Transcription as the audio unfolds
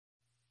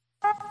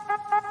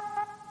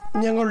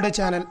ഞങ്ങളുടെ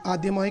ചാനൽ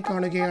ആദ്യമായി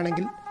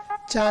കാണുകയാണെങ്കിൽ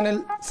ചാനൽ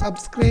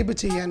സബ്സ്ക്രൈബ്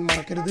ചെയ്യാൻ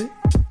മറക്കരുത്.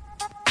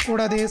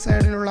 കൂടാതെ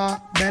സൈഡിലുള്ള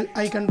ബെൽ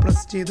ഐക്കൺ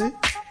പ്രസ് ചെയ്ത്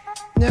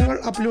ഞങ്ങൾ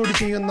അപ്ലോഡ്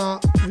ചെയ്യുന്ന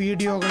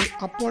വീഡിയോകൾ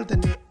അപ്പോൾ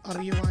തന്നെ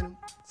അറിയുവാനും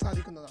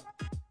സാധിക്കുന്നതാണ്.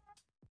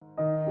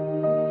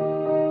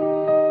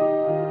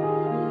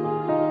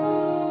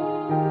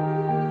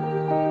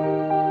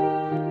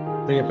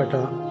 പ്രിയപ്പെട്ട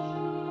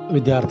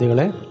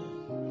വിദ്യാർത്ഥികളെ,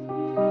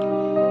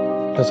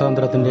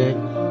 രസാന്തരത്തിൻ്റെ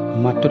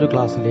മറ്റൊരു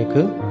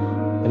ക്ലാസ്സിലേക്ക്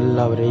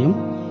എല്ലാവരെയും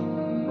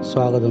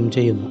സ്വാഗതം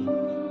ചെയ്യുന്നു.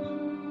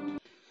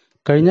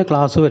 കഴിഞ്ഞ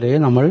ക്ലാസ് വരെ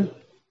നമ്മൾ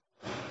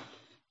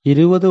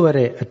 20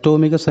 വരെ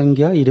അറ്റോമിക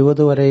സംഖ്യ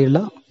 20 വരെയുള്ള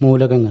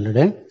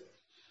മൂലകങ്ങളുടെ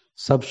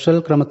സബ്ഷെൽ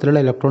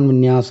ക്രമത്തിലുള്ള ഇലക്ട്രോൺ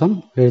വിന്യാസം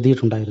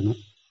എഴുതിയിട്ടുണ്ടായിരുന്നു.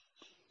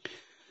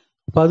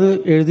 അപ്പം അത്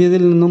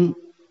എഴുതിയതിൽ നിന്നും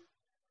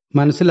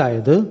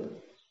മനസ്സിലായത്,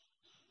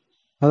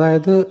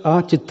 അതായത് ആ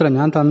ചിത്രം,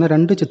 ഞാൻ തന്ന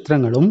 2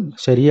 ചിത്രങ്ങളും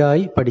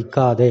ശരിയായി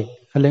പഠിക്കാതെ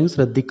അല്ലെങ്കിൽ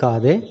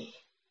ശ്രദ്ധിക്കാതെ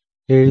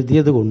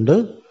എഴുതിയത് കൊണ്ട്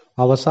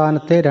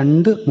അവസാനത്തെ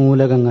 2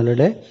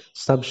 മൂലകങ്ങളുടെ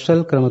സബ്ഷെൽ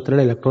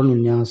ക്രമത്തിലുള്ള ഇലക്ട്രോൺ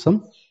വിന്യാസം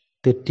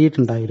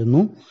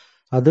തെറ്റിയിട്ടുണ്ടായിരുന്നു.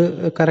 അത്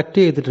കറക്റ്റ്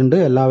ചെയ്തിട്ടുണ്ട്,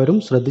 എല്ലാവരും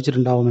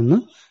ശ്രദ്ധിച്ചിട്ടുണ്ടാവുമെന്ന്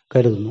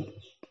കരുതുന്നു.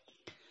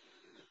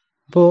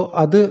 അപ്പോൾ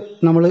അത്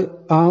നമ്മൾ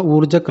ആ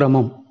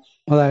ഊർജക്രമം,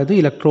 അതായത്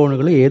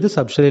ഇലക്ട്രോണുകൾ ഏത്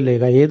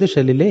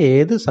ഷെല്ലിലെ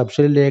ഏത്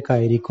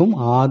സബ്ഷെല്ലിലേക്കായിരിക്കും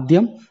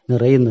ആദ്യം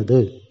നിറയുന്നത്,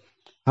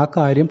 ആ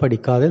കാര്യം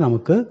പഠിക്കാതെ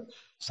നമുക്ക്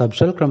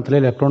സബ്ഷെൽ ക്രമത്തിലെ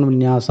ഇലക്ട്രോൺ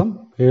വിന്യാസം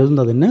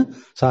എഴുതുന്നതിന്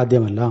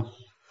സാധ്യമല്ല.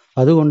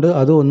 അതുകൊണ്ട്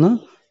അതൊന്ന്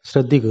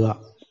ശ്രദ്ധിക്കുക.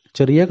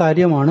 ചെറിയ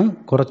കാര്യമാണ്,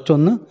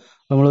 കുറച്ചൊന്ന്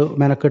നമ്മൾ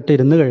മെനക്കെട്ട്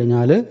ഇരുന്ന്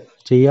കഴിഞ്ഞാൽ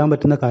ചെയ്യാൻ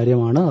പറ്റുന്ന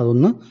കാര്യമാണ്,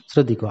 അതൊന്ന്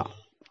ശ്രദ്ധിക്കുക.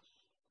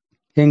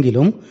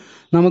 എങ്കിലും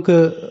നമുക്ക്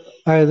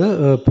അതായത്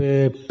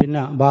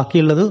പിന്നെ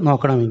ബാക്കിയുള്ളത്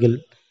നോക്കണമെങ്കിൽ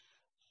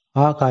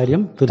ആ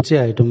കാര്യം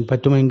തീർച്ചയായിട്ടും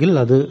പറ്റുമെങ്കിൽ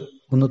അത്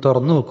ഒന്ന്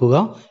തുറന്നു വെക്കുക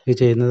ഇത്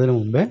ചെയ്യുന്നതിന്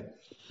മുമ്പേ.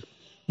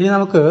 ഇനി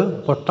നമുക്ക്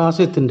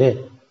പൊട്ടാസ്യത്തിൻ്റെ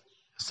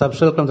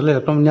സബ്ഷെൽ ക്രമത്തിലെ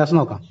ഇലക്ട്രോൺ വിന്യാസം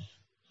നോക്കാം.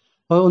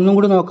 അപ്പോൾ ഒന്നും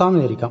കൂടി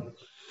നോക്കാമെന്ന് വിചാരിക്കാം.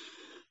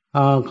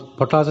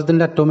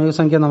 പൊട്ടാസ്യത്തിൻ്റെ അറ്റോമിക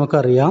സംഖ്യ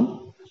നമുക്കറിയാം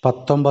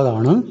 19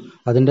 ആണ്.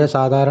 അതിൻ്റെ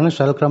സാധാരണ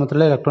ഷെൽ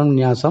ക്രമത്തിലെ ഇലക്ട്രോൺ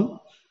വിന്യാസം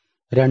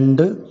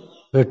 2,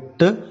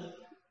 8,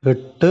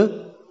 8,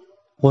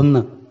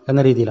 1 എന്ന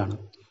രീതിയിലാണ്.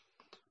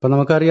 അപ്പം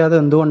നമുക്കറിയാതെ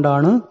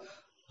എന്തുകൊണ്ടാണ്,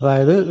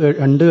 അതായത്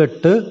 2,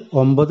 8,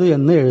 9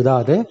 എന്ന്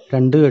എഴുതാതെ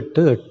 2,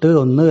 8, 8,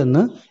 1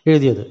 എന്ന്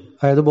എഴുതിയത്.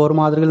 അതായത് ബോർ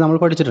മാതൃകയിൽ നമ്മൾ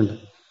പഠിച്ചിട്ടുണ്ട്.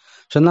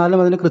 പക്ഷെ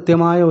എന്നാലും അതിന്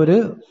കൃത്യമായ ഒരു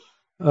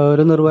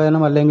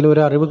നിർവചനം അല്ലെങ്കിൽ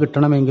ഒരു അറിവ്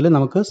കിട്ടണമെങ്കിൽ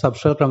നമുക്ക്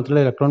സബ്ഷെൽ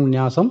ക്രമത്തിലെ ഇലക്ട്രോൺ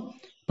വിന്യാസം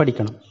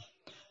പഠിക്കണം.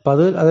 അപ്പം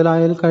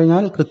അതിലായി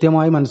കഴിഞ്ഞാൽ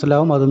കൃത്യമായി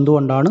മനസ്സിലാവും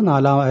അതെന്തുകൊണ്ടാണ്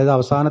അതായത്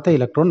അവസാനത്തെ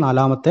ഇലക്ട്രോൺ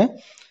 4ാമത്തെ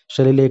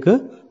ഷെല്ലിലേക്ക്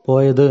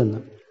പോയത് എന്ന്.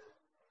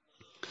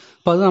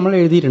 അപ്പോൾ അത് നമ്മൾ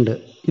എഴുതിയിട്ടുണ്ട്.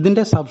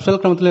 ഇതിൻ്റെ സബ്ഷെൽ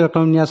ക്രമത്തിലെ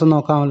ഇലക്ട്രോൺ വിന്യാസം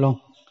നോക്കാമല്ലോ.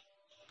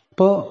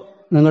 അപ്പോൾ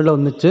നിങ്ങളുടെ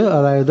ഒന്നിച്ച്,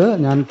 അതായത്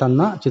ഞാൻ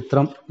തന്ന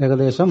ചിത്രം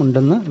ഏകദേശം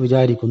ഉണ്ടെന്ന്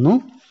വിചാരിക്കുന്നു.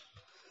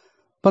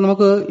 അപ്പോൾ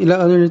നമുക്ക്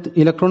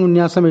ഇലക്ട്രോൺ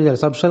വിന്യാസം എഴുതിയാൽ,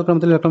 സബ്ഷെൽ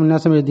ക്രമത്തിൽ ഇലക്ട്രോൺ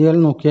വിന്യാസം എഴുതിയാൽ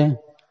നോക്കിയേ,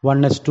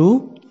 1s2,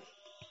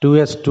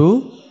 2s2,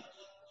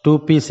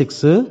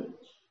 2p6,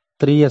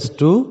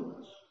 3s2,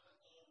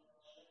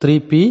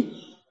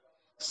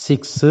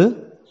 3p6,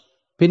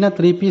 പിന്നെ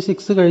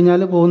 3p6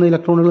 കഴിഞ്ഞാൽ പോകുന്ന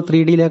ഇലക്ട്രോണുകൾ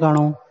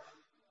 3Dയിലേക്കാണോ?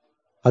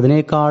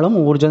 അതിനേക്കാളും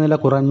ഊർജ്ജനില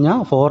കുറഞ്ഞ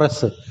 4s,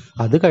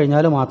 അത്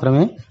കഴിഞ്ഞാൽ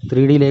മാത്രമേ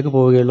 3Dയിലേക്ക്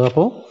പോവുകയുള്ളൂ.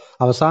 അപ്പോൾ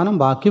അവസാനം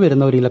ബാക്കി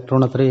വരുന്ന ഒരു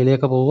ഇലക്ട്രോൺ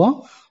എത്രയിലേക്ക് പോവുക?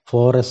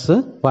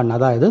 4s1,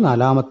 അതായത്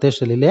 4ാമത്തെ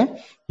ഷെല്ലിലെ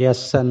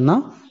S എന്ന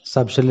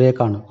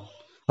സബ്ഷെല്ലിലേക്കാണ്.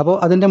 അപ്പോൾ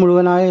അതിൻ്റെ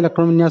മുഴുവനായ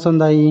ഇലക്ട്രോൺ വിന്യാസം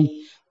എന്തായി?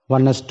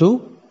 1s2,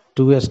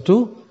 2s2,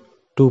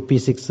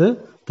 2p6,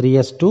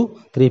 3s2,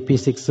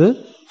 3p6,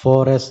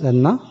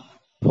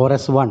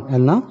 4s1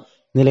 എന്ന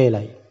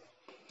നിലയിലായി.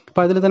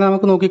 അപ്പോൾ അതിൽ തന്നെ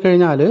നമുക്ക്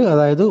നോക്കിക്കഴിഞ്ഞാൽ,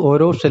 അതായത്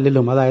ഓരോ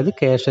ഷെല്ലിലും, അതായത്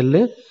K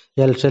shell,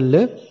 L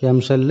shell, M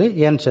shell,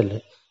 N shell,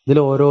 ഇതിൽ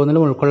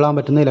ഓരോന്നിലും ഉൾക്കൊള്ളാൻ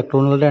പറ്റുന്ന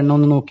ഇലക്ട്രോണുകളുടെ എണ്ണം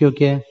ഒന്ന് നോക്കി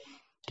നോക്കിയേ.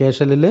 K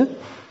ഷെല്ലിൽ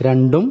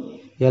 2,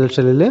 L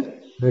ഷെല്ലിൽ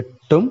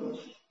 8,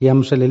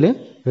 M ഷെല്ലിൽ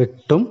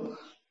 8,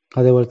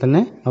 അതേപോലെ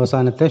തന്നെ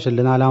അവസാനത്തെ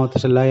ഷെല്ല് 4ാമത്തെ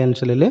ഷെല്ലായ N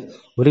ഷെല്ലിൽ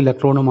 1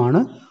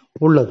 ഇലക്ട്രോണുമാണ്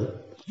ഉള്ളത്.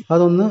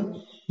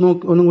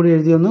 ഒന്നും കൂടി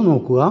എഴുതിയൊന്ന്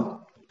നോക്കുക.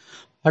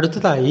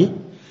 അടുത്തതായി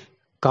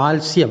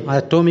കാൽസ്യം,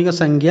 അറ്റോമിക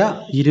സംഖ്യ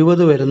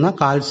 20 വരുന്ന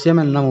കാൽസ്യം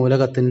എന്ന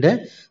മൂലകത്തിൻ്റെ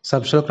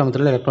സബ്ഷെൽ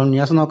ക്രമത്തിലുള്ള ഇലക്ട്രോൺ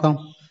വിന്യാസം നോക്കാം.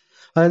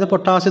 അതായത്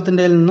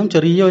പൊട്ടാസ്യത്തിൻ്റെ നിന്നും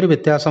ചെറിയൊരു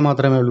വ്യത്യാസം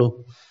മാത്രമേ ഉള്ളൂ,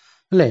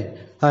 അല്ലേ?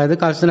 അതായത്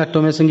കാൽസ്യത്തിൻ്റെ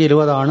അറ്റോമിക സംഖ്യ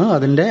 20 ആണ്.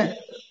 അതിൻ്റെ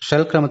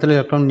ഷെൽ ക്രമത്തിലെ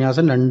ഇലക്ട്രോൺ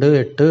വിന്യാസം 2,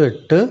 8,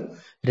 8,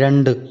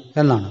 2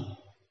 എന്നാണ്.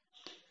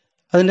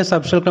 അതിൻ്റെ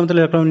സബ്ഷെൽ ക്രമത്തിലെ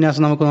ഇലക്ട്രോൺ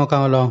വിന്യാസം നമുക്ക്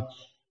നോക്കാമല്ലോ.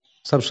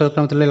 സബ്ഷെൽ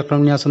ക്രമത്തിലെ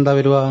ഇലക്ട്രോൺ വിന്യാസം എന്താ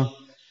വരിക?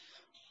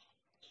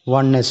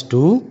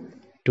 1s2,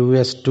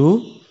 2s2,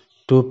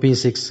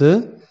 2p6,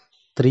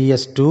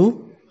 3s2,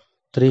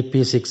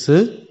 3p6,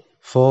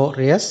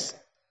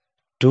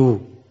 4s2.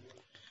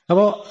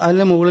 അപ്പോൾ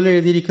അതിൻ്റെ മുകളിൽ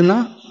എഴുതിയിരിക്കുന്ന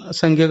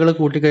സംഖ്യകൾ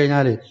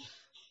കൂട്ടിക്കഴിഞ്ഞാൽ,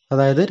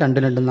 അതായത്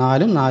 2, 2,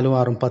 4,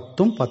 4,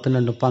 6, 10,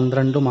 10,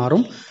 2,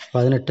 12,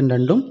 6,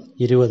 18, 2,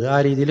 20, ആ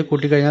രീതിയിൽ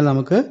കൂട്ടിക്കഴിഞ്ഞാൽ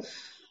നമുക്ക്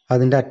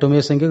അതിൻ്റെ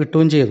അറ്റോമിക സംഖ്യ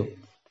കിട്ടുകയും ചെയ്തു.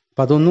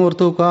 അപ്പം അതൊന്നും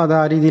ഓർത്ത് വെക്കുക, അത്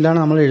ആ രീതിയിലാണ്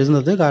നമ്മൾ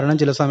എഴുതുന്നത്. കാരണം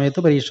ചില സമയത്ത്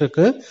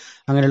പരീക്ഷയ്ക്ക്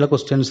അങ്ങനെയുള്ള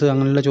ക്വസ്റ്റ്യൻസ്,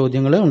 അങ്ങനെയുള്ള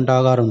ചോദ്യങ്ങൾ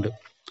ഉണ്ടാകാറുണ്ട്.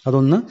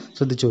 അതൊന്ന്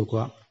ശ്രദ്ധിച്ചു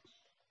വെക്കുക.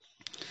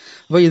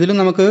 അപ്പോൾ ഇതിലും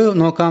നമുക്ക്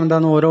നോക്കാം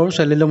എന്താണ് ഓരോ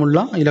ഷെല്ലിലുമുള്ള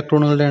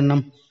ഇലക്ട്രോണുകളുടെ എണ്ണം,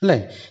 അല്ലേ?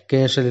 K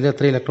ഷെല്ലിൽ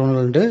എത്ര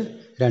ഇലക്ട്രോണുകളുണ്ട്?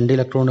 2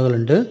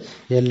 ഇലക്ട്രോണുകളുണ്ട്,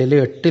 എല്ലിൽ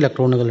 8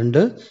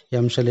 ഇലക്ട്രോണുകളുണ്ട്,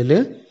 എം ഷെല്ലിൽ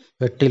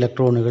 8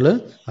 ഇലക്ട്രോണുകൾ,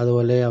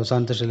 അതുപോലെ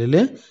അവസാനത്തെ ഷെല്ലിൽ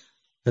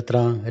എത്ര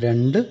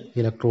 2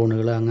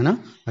 ഇലക്ട്രോണുകൾ. അങ്ങനെ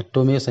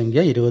അറ്റോമിക സംഖ്യ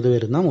 20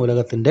 വരുന്ന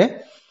മൂലകത്തിൻ്റെ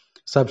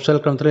സബ്ഷെൽ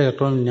ക്രമത്തിലെ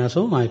ഇലക്ട്രോൺ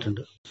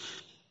വിന്യാസവുമായിട്ടുണ്ട്.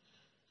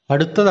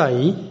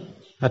 അടുത്തതായി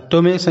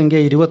അറ്റോമിക സംഖ്യ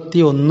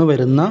 21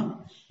 വരുന്ന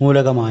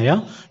മൂലകമായ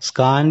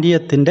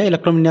സ്കാൻഡിയത്തിൻ്റെ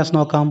ഇലക്ട്രോൺ വിന്യാസം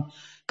നോക്കാം.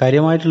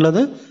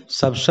 കാര്യമായിട്ടുള്ളത്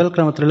സബ്ഷെൽ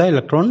ക്രമത്തിലുള്ള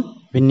ഇലക്ട്രോൺ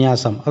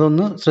വിന്യാസം,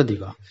 അതൊന്ന്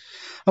ശ്രദ്ധിക്കുക.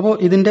 അപ്പോൾ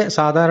ഇതിൻ്റെ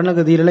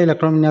സാധാരണഗതിയിലുള്ള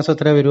ഇലക്ട്രോൺ വിന്യാസം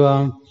എത്ര വരിക?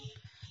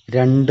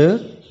 2,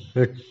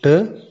 8,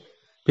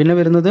 പിന്നെ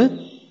വരുന്നത്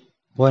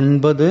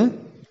 9,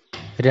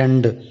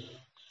 2.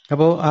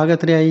 അപ്പോൾ ആകെ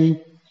എത്രയായി?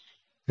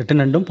 8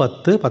 2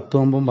 10, 10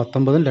 9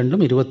 19,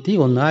 2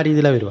 21. ആ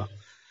രീതിയിലാണ് വരിക.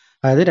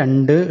 അതായത്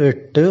 2,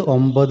 8,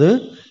 9,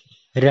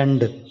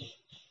 2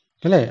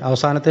 അല്ലേ?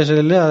 അവസാനത്തെ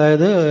ഷെല്ലിൽ,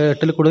 അതായത്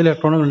 8ൽ കൂടുതൽ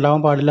ഇലക്ട്രോണുകൾ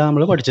ഉണ്ടാവാൻ പാടില്ല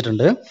നമ്മൾ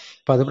പഠിച്ചിട്ടുണ്ട്.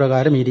 അപ്പോൾ അത്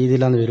പ്രകാരം ഈ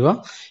രീതിയിലാണ് വരിക.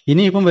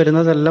 ഇനിയിപ്പം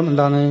വരുന്നതെല്ലാം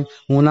എന്താണ്?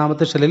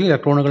 മൂന്നാമത്തെ ഷെല്ലിൽ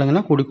ഇലക്ട്രോണുകൾ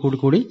ഇങ്ങനെ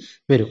കൂടി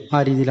വരും. ആ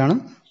രീതിയിലാണ്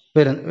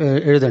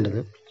എഴുതേണ്ടത്.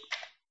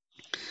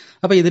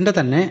 അപ്പോൾ ഇതിൻ്റെ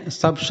തന്നെ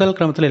സബ്ഷെൽ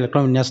ക്രമത്തിലെ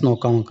ഇലക്ട്രോൺ വിന്യാസം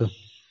നോക്കാം നമുക്ക്.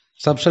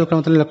 സബ്ഷെൽ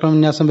ക്രമത്തിലെ ഇലക്ട്രോൺ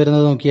വിന്യാസം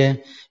വരുന്നത് നോക്കിയേ,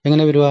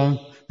 എങ്ങനെ വരിക?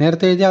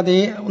 നേരത്തെ എഴുതിയ അതേ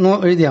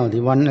എഴുതിയാൽ മതി.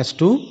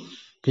 1s2,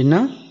 പിന്നെ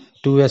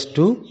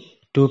 2s2,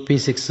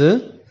 2p6,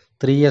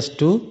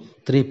 3s2,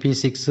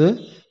 3p6,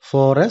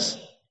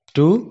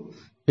 4s2,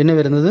 പിന്നെ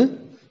വരുന്നത്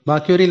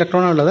ബാക്കി ഒരു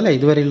ഇലക്ട്രോണാണ് ഉള്ളത് അല്ലേ?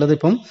 ഇതുവരെ ഉള്ളത്.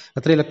 ഇപ്പം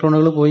എത്ര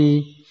ഇലക്ട്രോണുകൾ പോയി?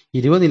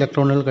 20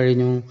 ഇലക്ട്രോണുകൾ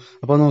കഴിഞ്ഞു.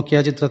 അപ്പോൾ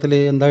നോക്കിയാൽ ചിത്രത്തിൽ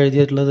എന്താ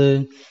എഴുതിയിട്ടുള്ളത്?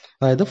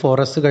 അതായത്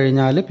 4s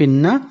കഴിഞ്ഞാൽ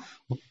പിന്നെ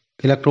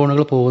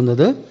ഇലക്ട്രോണുകൾ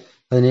പോകുന്നത്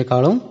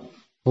അതിനേക്കാളും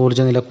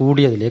ഊർജ്ജനില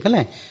കൂടിയതിലേക്ക്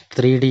അല്ലേ?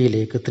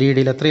 3Dയിലേക്ക്.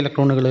 3Dയിൽ എത്ര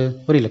ഇലക്ട്രോണുകൾ?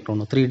 ഒരു ഇലക്ട്രോൺ.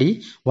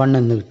 3D1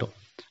 എന്ന് കിട്ടും.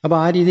 അപ്പോൾ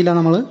ആ രീതിയിലാണ്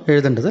നമ്മൾ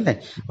എഴുതേണ്ടത് അല്ലേ?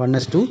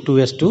 1s2,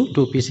 2s2,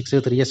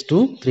 2p6, 3s2,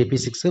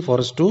 3p6,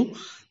 4s2,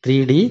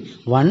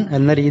 3D1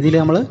 എന്ന രീതിയിൽ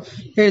നമ്മൾ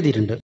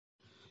എഴുതിയിട്ടുണ്ട്.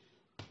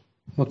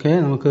 ഓക്കെ,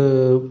 നമുക്ക്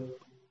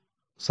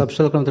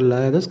സബ്ഷെൽ ക്രമത്തിലുള്ള,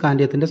 അതായത്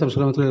സ്കാൻഡിയത്തിൻ്റെ സബ്ഷെൽ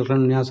ക്രമത്തിലുള്ള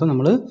ഇലക്ട്രോൺ വിന്യാസം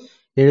നമ്മൾ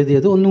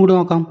എഴുതിയത് ഒന്നുകൂടി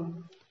നോക്കാം.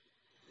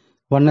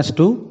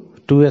 1s2,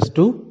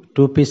 2s2,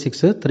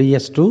 2p6,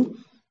 3s2,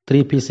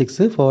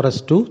 3p6,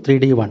 4s2,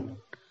 3D1.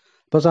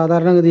 അപ്പോൾ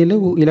സാധാരണഗതിയിൽ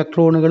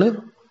ഇലക്ട്രോണുകൾ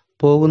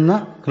പോകുന്ന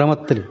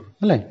ക്രമത്തിൽ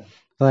അല്ലേ?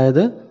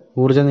 അതായത്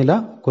ഊർജ്ജനില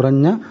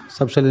കുറഞ്ഞ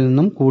സബ്ഷെല്ലിൽ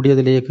നിന്നും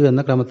കൂടിയതിലേക്ക്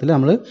എന്ന ക്രമത്തിൽ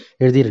നമ്മൾ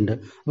എഴുതിയിട്ടുണ്ട്.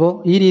 അപ്പോൾ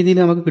ഈ രീതിയിൽ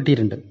നമുക്ക്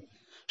കിട്ടിയിട്ടുണ്ട്.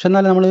 പക്ഷെ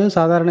എന്നാൽ നമ്മൾ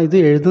സാധാരണ ഇത്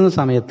എഴുതുന്ന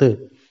സമയത്ത്,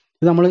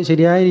 ഇത് നമ്മൾ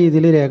ശരിയായ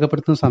രീതിയിൽ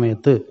രേഖപ്പെടുത്തുന്ന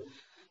സമയത്ത്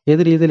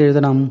ഏത് രീതിയിൽ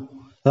എഴുതണം?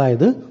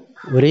 അതായത്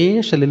ഒരേ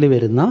ഷെല്ലിൽ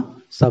വരുന്ന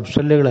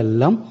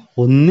സബ്ഷെല്ലുകളെല്ലാം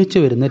ഒന്നിച്ച്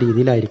വരുന്ന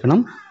രീതിയിലായിരിക്കണം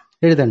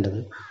എഴുതേണ്ടത്.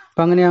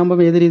 അപ്പം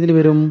അങ്ങനെയാകുമ്പം ഏത് രീതിയിൽ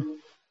വരും?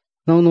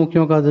 നമുക്ക് നോക്കി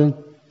നോക്കാം. അത്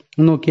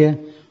നോക്കിയേ.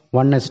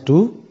 1s2,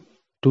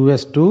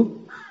 2s2,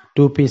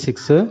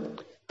 2p6,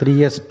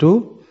 3s2,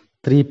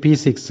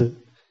 3p6.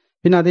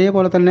 പിന്നെ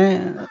അതേപോലെ തന്നെ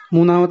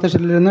മൂന്നാമത്തെ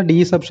ഷെല്ലിൽ വരുന്ന ഡി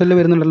സബ് ഷെല്ല്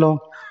വരുന്നുണ്ടല്ലോ.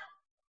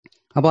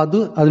 അപ്പോൾ അത്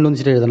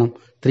അതിലൊന്നിച്ചിട്ട് എഴുതണം.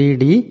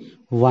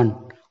 3D1.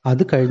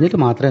 അത് കഴിഞ്ഞിട്ട്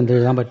മാത്രമേ എന്ത്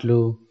എഴുതാൻ പറ്റുള്ളൂ?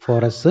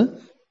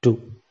 4s2.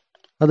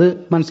 അത്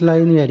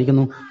മനസ്സിലായി എന്ന്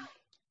വിചാരിക്കുന്നു.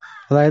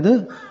 അതായത്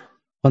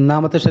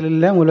ഒന്നാമത്തെ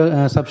ഷെല്ലിലെ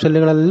സബ്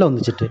ഷെല്ലുകളെല്ലാം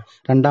ഒന്നിച്ചിട്ട്,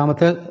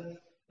 രണ്ടാമത്തെ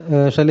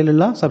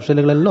ഷെല്ലിലുള്ള സബ്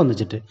ഷെല്ലുകളെല്ലാം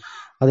ഒന്നിച്ചിട്ട്,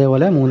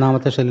 അതേപോലെ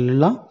മൂന്നാമത്തെ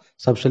ഷെല്ലിലുള്ള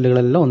സബ്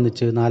ഷെല്ലുകളെല്ലാം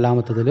ഒന്നിച്ച്,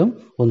 നാലാമത്തതിലും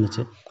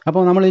ഒന്നിച്ച്.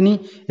 അപ്പോൾ നമ്മൾ ഇനി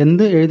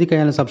എന്ത് എഴുതി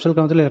കഴിഞ്ഞാലും സബ്ഷെൽ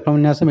ക്രമത്തിൽ ഇലക്ട്രോൺ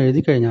വിന്യാസം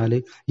എഴുതി കഴിഞ്ഞാൽ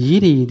ഈ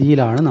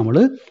രീതിയിലാണ് നമ്മൾ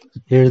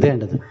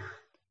എഴുതേണ്ടത്.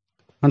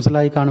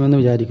 മനസ്സിലായി കാണുമെന്ന്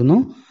വിചാരിക്കുന്നു.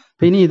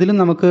 അപ്പോൾ ഇനി ഇതിലും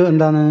നമുക്ക്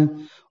എന്താണ്,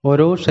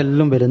 ഓരോ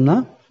ഷെല്ലിലും വരുന്ന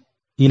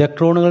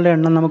ഇലക്ട്രോണുകളുടെ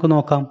എണ്ണം നമുക്ക്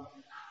നോക്കാം.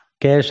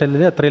 കെ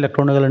ഷെല്ലിൽ എത്ര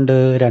ഇലക്ട്രോണുകളുണ്ട്?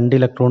 2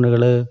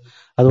 ഇലക്ട്രോണുകൾ.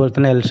 അതുപോലെ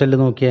തന്നെ എൽ ഷെല്ല്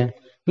നോക്കിയേ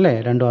അല്ലേ?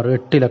 2 6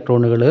 8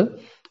 ഇലക്ട്രോണുകൾ.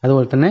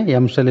 അതുപോലെ തന്നെ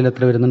എം ഷെല്ലിൽ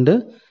എത്ര വരുന്നുണ്ട്?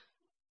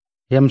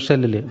 എം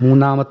ഷെല്ലിൽ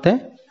മൂന്നാമത്തെ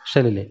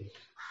ഷെല്ലിൽ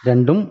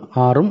 2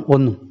 6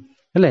 1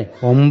 അല്ലേ?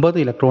 9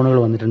 ഇലക്ട്രോണുകൾ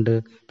വന്നിട്ടുണ്ട്.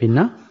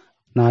 പിന്നെ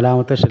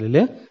നാലാമത്തെ ഷെല്ലിൽ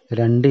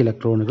 2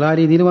 ഇലക്ട്രോണുകൾ. ആ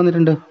രീതിയിൽ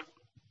വന്നിട്ടുണ്ട്.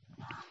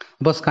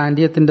 അപ്പോൾ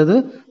സ്കാൻഡിയത്തിൻ്റെത്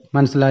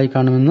മനസ്സിലായി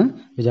കാണുമെന്ന്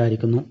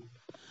വിചാരിക്കുന്നു.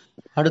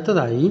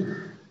 അടുത്തതായി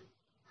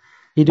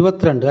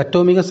 22,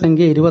 അറ്റോമിക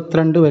സംഖ്യ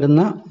 22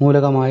 വരുന്ന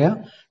മൂലകമായ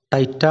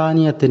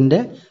ടൈറ്റാനിയത്തിൻ്റെ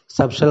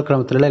സബ്ഷെൽ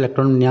ക്രമത്തിലുള്ള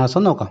ഇലക്ട്രോൺ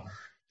വിന്യാസം നോക്കാം.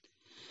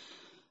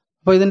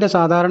 അപ്പോൾ ഇതിൻ്റെ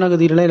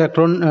സാധാരണഗതിയിലുള്ള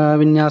ഇലക്ട്രോൺ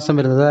വിന്യാസം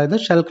വരുന്നത്, അതായത്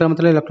ഷെൽ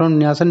ക്രമത്തിലെ ഇലക്ട്രോൺ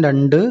വിന്യാസം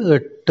 2,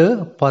 8,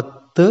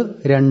 10,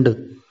 2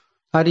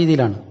 ആ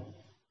രീതിയിലാണ്.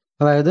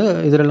 അതായത്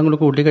ഇതിലെല്ലാം കൂടി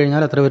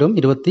കൂട്ടിക്കഴിഞ്ഞാൽ എത്ര വരും?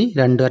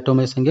 22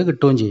 അറ്റോമിക സംഖ്യ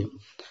കിട്ടുകയും ചെയ്യും.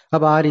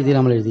 അപ്പോൾ ആ രീതിയിൽ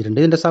നമ്മൾ എഴുതിയിട്ടുണ്ട്.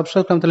 ഇതിൻ്റെ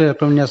സബ്ഷെൽ ക്രമത്തിലെ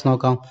ഇലക്ട്രോൺ വിന്യാസം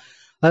നോക്കാം.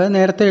 അതായത്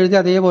നേരത്തെ എഴുതിയ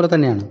അതേപോലെ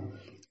തന്നെയാണ്.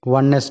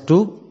 1s2,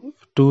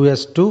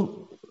 2s2,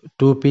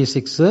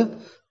 2p6,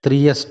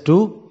 3s2,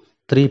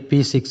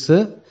 3p6,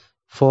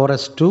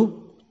 4s2,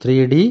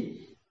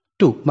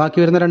 3D2. ബാക്കി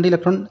വരുന്ന 2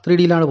 ഇലക്ട്രോൺ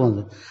 3Dയിലാണ്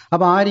പോകുന്നത്.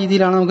 അപ്പോൾ ആ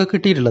രീതിയിലാണ് നമുക്ക്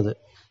കിട്ടിയിട്ടുള്ളത്.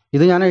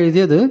 ഇത് ഞാൻ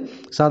എഴുതിയത്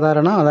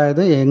സാധാരണ,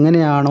 അതായത്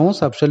എങ്ങനെയാണോ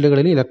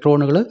സബ്ഷെല്ലുകളിൽ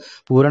ഇലക്ട്രോണുകൾ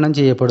പൂരണം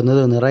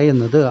ചെയ്യപ്പെടുന്നത്,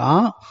 നിറയുന്നത്, ആ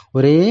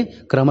ഒരേ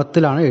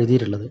ക്രമത്തിലാണ്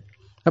എഴുതിയിട്ടുള്ളത്.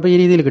 അപ്പോൾ ഈ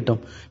രീതിയിൽ കിട്ടും.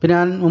 പിന്നെ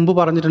ഞാൻ മുമ്പ്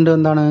പറഞ്ഞിട്ടുണ്ട്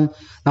എന്താണ്,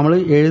 നമ്മൾ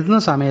എഴുതുന്ന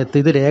സമയത്ത്,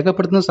 ഇത്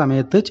രേഖപ്പെടുത്തുന്ന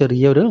സമയത്ത്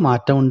ചെറിയൊരു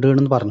മാറ്റം ഉണ്ട്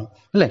എന്ന് പറഞ്ഞു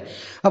അല്ലേ?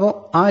 അപ്പോൾ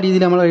ആ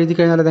രീതിയിൽ നമ്മൾ എഴുതി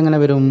കഴിഞ്ഞാൽ അതെങ്ങനെ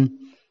വരും?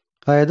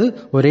 അതായത്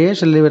ഒരേ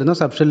ഷെല്ലിൽ വരുന്ന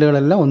സബ്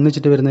ഷെല്ലുകളെല്ലാം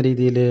ഒന്നിച്ചിട്ട് വരുന്ന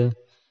രീതിയിൽ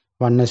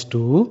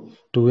 1s2,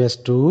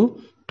 2s2,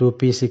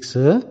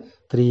 2p6,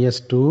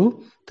 3s2,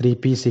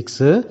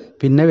 3p6,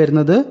 പിന്നെ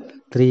വരുന്നത്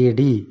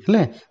 3d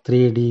അല്ലേ,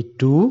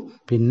 3d2,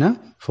 പിന്നെ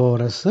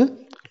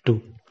 4s2.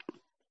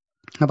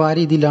 അപ്പോൾ ആ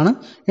രീതിയിലാണ്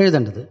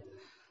എഴുതേണ്ടത്.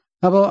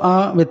 അപ്പോൾ ആ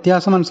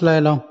വ്യത്യാസം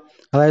മനസ്സിലായല്ലോ.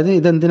 അതായത്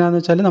ഇതെന്തിനാന്ന്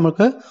വെച്ചാൽ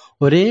നമുക്ക്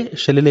ഒരേ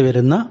ഷെല്ലിൽ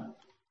വരുന്ന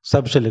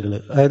സബ് ഷെല്ലുകൾ,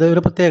 അതായത്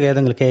ഒരു പ്രത്യേക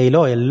ഏതെങ്കിലും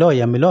കെയിലോ എല്ലോ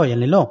എമ്മിലോ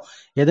എന്നിലോ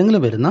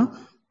ഏതെങ്കിലും വരുന്ന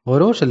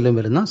ഓരോ ഷെല്ലിലും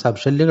വരുന്ന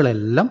സബ്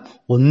ഷെല്ലുകളെല്ലാം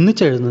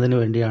ഒന്നിച്ചെഴുതുന്നതിന്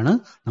വേണ്ടിയാണ്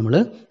നമ്മൾ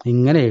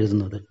ഇങ്ങനെ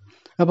എഴുതുന്നത്.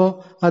 അപ്പോൾ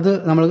അത്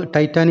നമ്മൾ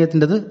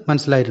ടൈറ്റാനിയത്തിൻ്റെത്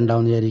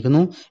മനസ്സിലായിട്ടുണ്ടാവും എന്ന്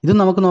വിചാരിക്കുന്നു. ഇത്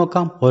നമുക്ക്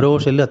നോക്കാം. ഓരോ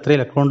ഷെല്ലിൽ എത്ര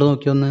ഇലക്ട്രോൺ ഉണ്ട്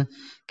നോക്കിയൊന്ന്.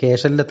 കെ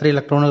ഷെല്ലിൽ എത്ര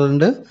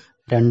ഇലക്ട്രോണുകളുണ്ട്?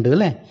 2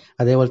 അല്ലേ.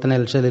 അതേപോലെ തന്നെ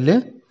എൽ ഷെല്ലിൽ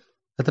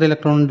എത്ര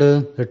ഇലക്ട്രോൺ ഉണ്ട്?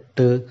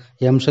 8.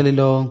 എം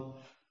ഷെല്ലിലോ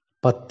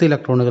 10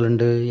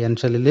 ഇലക്ട്രോണുകളുണ്ട്. എൻ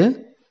ഷെല്ലിൽ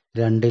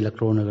 2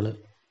 ഇലക്ട്രോണുകൾ.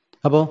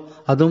 അപ്പോൾ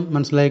അതും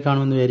മനസ്സിലായി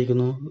കാണുമെന്ന്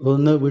വിചാരിക്കുന്നു.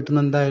 ഒന്ന് വീട്ടിൽ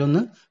നിന്ന് എന്തായാലും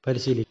ഒന്ന്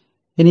പരിശീലിക്കും.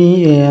 ഇനി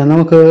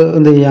നമുക്ക്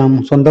എന്ത് ചെയ്യാം,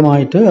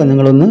 സ്വന്തമായിട്ട്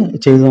നിങ്ങളൊന്ന്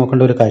ചെയ്തു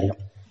നോക്കേണ്ട ഒരു കാര്യം.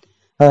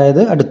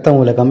 അതായത് അടുത്ത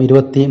മൂലകം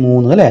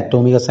 23 അല്ലെ,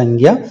 അറ്റോമിക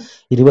സംഖ്യ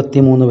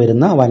 23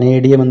 വരുന്ന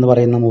വനേഡിയം എന്ന്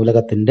പറയുന്ന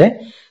മൂലകത്തിന്റെ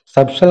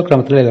സബ്ഷെൽ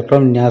ക്രമത്തിലെ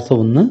ഇലക്ട്രോൺ വിന്യാസം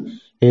ഒന്ന്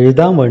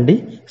എഴുതാൻ വേണ്ടി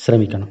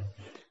ശ്രമിക്കണം.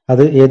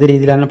 അത് ഏത്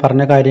രീതിയിലാണ്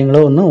പറഞ്ഞ കാര്യങ്ങൾ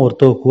ഒന്ന്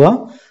ഓർത്തു വെക്കുക.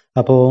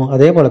 അപ്പോൾ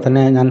അതേപോലെ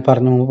തന്നെ ഞാൻ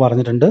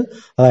പറഞ്ഞിട്ടുണ്ട്.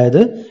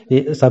 അതായത് ഈ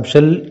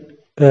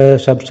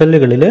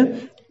സബ്ഷെല്ലുകളിൽ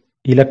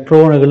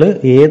ഇലക്ട്രോണുകൾ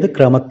ഏത്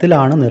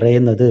ക്രമത്തിലാണ്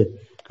നിറയുന്നത്,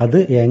 അത്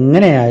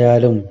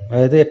എങ്ങനെയായാലും,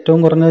 അതായത് ഏറ്റവും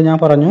കുറഞ്ഞത് ഞാൻ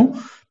പറഞ്ഞു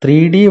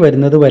 3D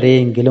വരുന്നത്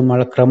വരെയെങ്കിലും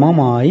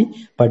ക്രമമായി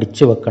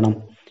പഠിച്ചു വെക്കണം.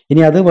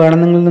 ഇനി അത്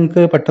വേണമെങ്കിൽ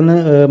നിങ്ങൾക്ക് പെട്ടെന്ന്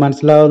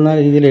മനസ്സിലാവുന്ന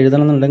രീതിയിൽ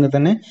എഴുതണം എന്നുണ്ടെങ്കിൽ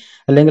തന്നെ,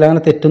 അല്ലെങ്കിൽ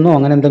അങ്ങനെ തെറ്റുന്നോ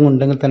അങ്ങനെ എന്തെങ്കിലും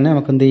ഉണ്ടെങ്കിൽ തന്നെ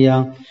നമുക്ക് എന്ത്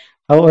ചെയ്യാം,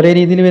 ഒരേ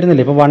രീതിയിൽ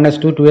വരുന്നില്ലേ. ഇപ്പോൾ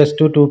 1s2,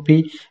 2s2, 2p,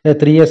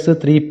 3s,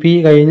 3p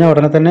കഴിഞ്ഞ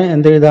ഉടനെ തന്നെ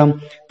എന്ത് എഴുതാം,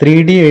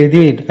 3D എഴുതി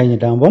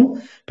കഴിഞ്ഞിട്ടാകുമ്പം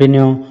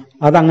പിന്നെയോ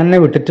അതങ്ങനെ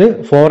വിട്ടിട്ട്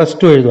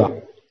 4s2 എഴുതുക.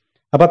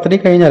 അപ്പം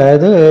അത്രയും കഴിഞ്ഞാൽ,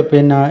 അതായത്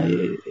പിന്നെ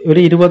ഒരു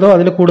 20ഓ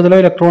അതിൽ കൂടുതലോ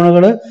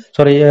ഇലക്ട്രോണുകൾ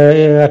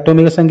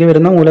അറ്റോമിക സംഖ്യ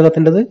വരുന്ന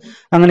മൂലകത്തിൻ്റെത്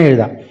അങ്ങനെ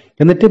എഴുതാം.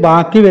 എന്നിട്ട്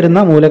ബാക്കി വരുന്ന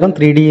മൂലകം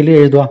 3Dയിൽ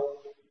എഴുതുക.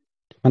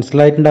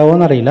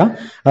 മനസ്സിലായിട്ടുണ്ടാവുമോ അറിയില്ല.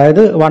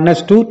 അതായത്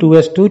 1s2,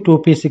 2s2,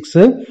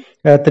 2p6,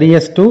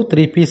 3s2,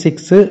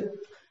 3p6,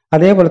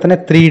 അതേപോലെ തന്നെ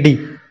 3D,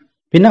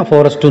 പിന്നെ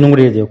 4s2 എന്നും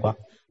കൂടി എഴുതി വെക്കുക.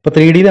 അപ്പോൾ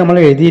 3Dയിൽ നമ്മൾ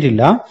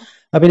എഴുതിയിട്ടില്ല.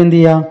 അപ്പം എന്ത്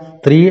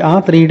ചെയ്യുക, ആ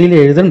 3Dയിൽ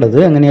എഴുതേണ്ടത്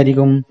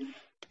എങ്ങനെയായിരിക്കും,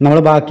 നമ്മൾ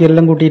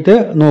ബാക്കിയെല്ലാം കൂട്ടിയിട്ട്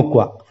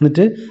നോക്കുക.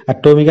 എന്നിട്ട്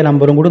അറ്റോമിക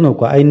നമ്പറും കൂടി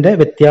നോക്കുക. അതിൻ്റെ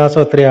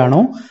വ്യത്യാസം എത്രയാണോ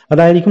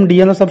അതായിരിക്കും D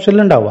എന്ന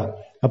സബ്ഷെല്ലിൽ ഉണ്ടാവുക.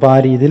 അപ്പോൾ ആ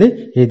രീതിയിൽ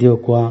എഴുതി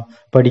വെക്കുക,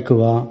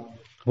 പഠിക്കുക.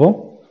 അപ്പോൾ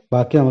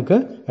ബാക്കി നമുക്ക്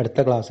അടുത്ത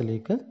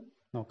ക്ലാസ്സിലേക്ക്